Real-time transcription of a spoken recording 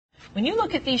When you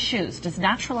look at these shoes, does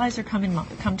Naturalizer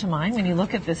come to mind when you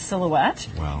look at this silhouette?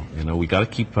 Well, you know, we got to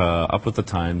keep up with the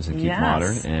times and keep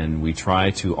modern, and we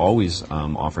try to always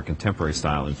offer contemporary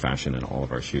style and fashion in all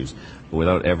of our shoes, but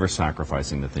without ever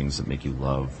sacrificing the things that make you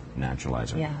love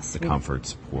Naturalizer. Yes. The comfort,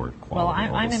 support, quality,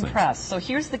 Well, I'm impressed. So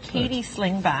here's the Kadie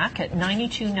Slingback at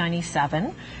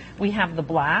 $92.97. We have the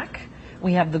black.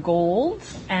 We have the gold,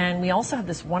 and we also have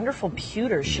this wonderful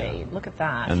pewter shade. Look at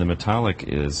that. And the metallic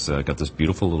is got this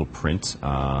beautiful little print,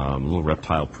 little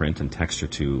reptile print and texture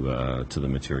to the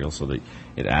material, so that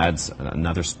it adds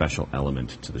another special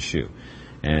element to the shoe.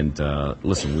 And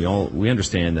listen, we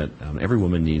understand that every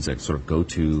woman needs a sort of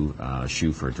go-to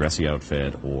shoe for a dressy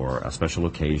outfit or a special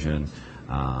occasion.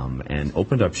 And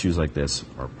opened up shoes like this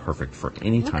are perfect for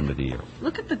any time of the year.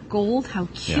 Look at the gold, how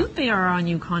cute they are on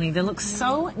you, Connie. They look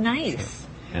so nice.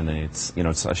 And it's, you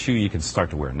know, it's a shoe you can start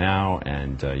to wear now,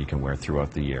 and you can wear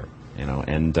throughout the year. You know,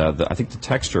 and I think the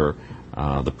texture,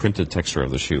 the printed texture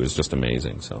of the shoe is just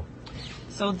amazing. So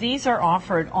these are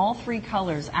offered, all three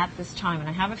colors at this time, and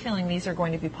I have a feeling these are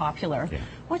going to be popular. Yeah.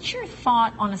 What's your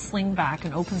thought on a slingback,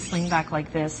 an open slingback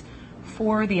like this,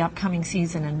 for the upcoming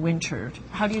season and winter?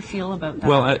 How do you feel about that?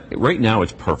 Well, right now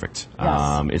it's perfect.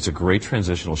 Yes. It's a great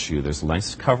transitional shoe. There's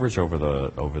nice coverage over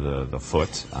the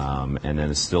foot, and then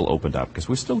it's still opened up because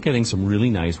we're still getting some really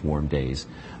nice warm days.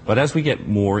 But as we get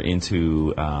more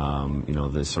into you know,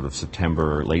 this sort of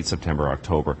September, late September,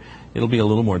 October, it'll be a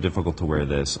little more difficult to wear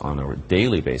this on a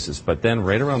daily basis. But then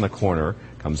right around the corner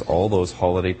comes all those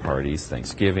holiday parties,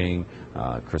 Thanksgiving,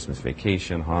 Christmas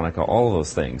vacation, Hanukkah, all of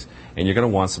those things. And you're going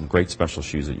to want some great special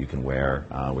shoes that you can wear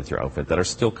with your outfit that are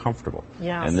still comfortable.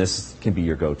 Yes. And this can be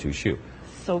your go-to shoe.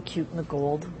 So cute in the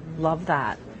gold. Love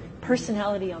that.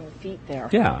 Personality on the feet there.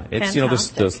 Yeah, it's, you know,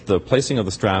 the placing of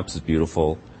the straps is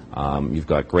beautiful. You've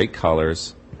got great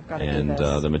colors, and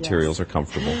the materials are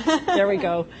comfortable. There we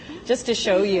go. Just to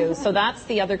show you. So that's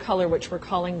the other color, which we're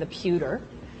calling the pewter.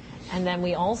 And then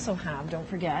we also have, don't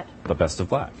forget, the best of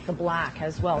black. The black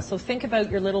as well. So think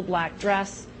about your little black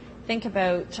dress. Think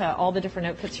about all the different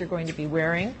outfits you're going to be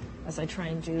wearing, as I try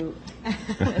and do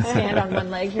stand on one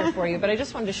leg here for you. But I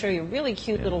just wanted to show you a really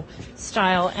cute little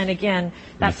style. And again,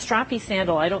 that strappy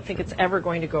sandal, I don't think it's ever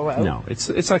going to go out. No, it's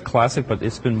a classic, but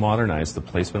it's been modernized. The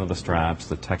placement of the straps,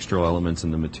 the textural elements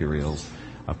in the materials.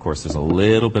 Of course, there's a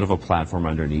little bit of a platform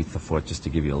underneath the foot just to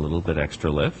give you a little bit extra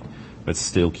lift, but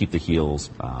still keep the heels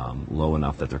low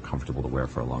enough that they're comfortable to wear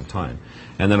for a long time.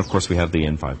 And then, of course, we have the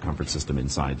N5 comfort system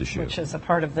inside the shoe, which is a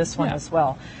part of this one as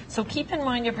well. So keep in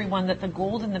mind, everyone, that the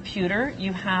gold and the pewter,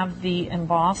 you have the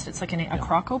embossed, it's like a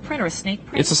croco print or a snake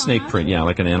print? It's a snake print, yeah,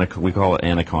 like we call it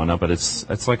anaconda, but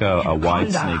it's like a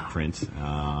wide snake print.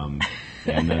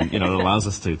 And then, you know, it allows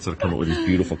us to sort of come up with these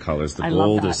beautiful colors. The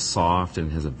gold is soft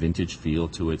and has a vintage feel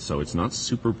to it, so it's not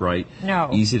super bright. No.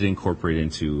 Easy to incorporate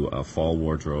into a fall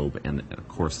wardrobe, and of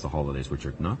course the holidays, which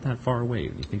are not that far away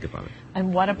when you think about it.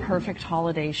 And what a perfect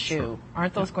holiday shoe. Sure.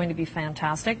 Aren't those going to be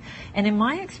fantastic? And in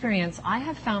my experience, I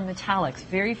have found metallics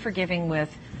very forgiving with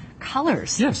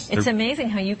colors. Yes. It's amazing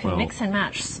how you can mix and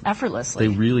match effortlessly.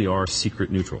 They really are secret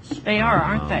neutrals. They are,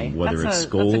 aren't they? Whether it's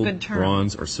gold,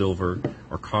 bronze, or silver,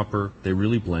 or copper, they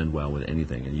really blend well with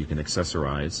anything. And you can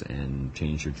accessorize and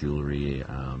change your jewelry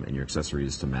and your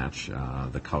accessories to match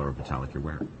the color of metallic you're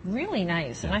wearing. Really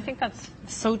nice. And I think that's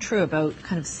so true about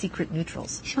kind of secret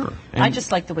neutrals. Sure. I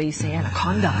just like the way you say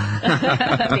anaconda.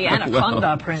 The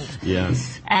anaconda print.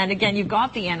 Yes. And again, you've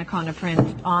got the anaconda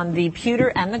print on the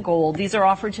pewter and the gold. These are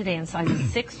offered today in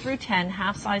sizes 6 through 10,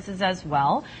 half sizes as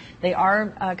well. They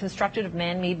are constructed of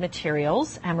man-made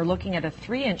materials, and we're looking at a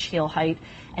 3-inch heel height.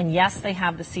 And yes, they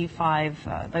have the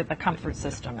C5, the comfort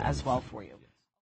system as well for you.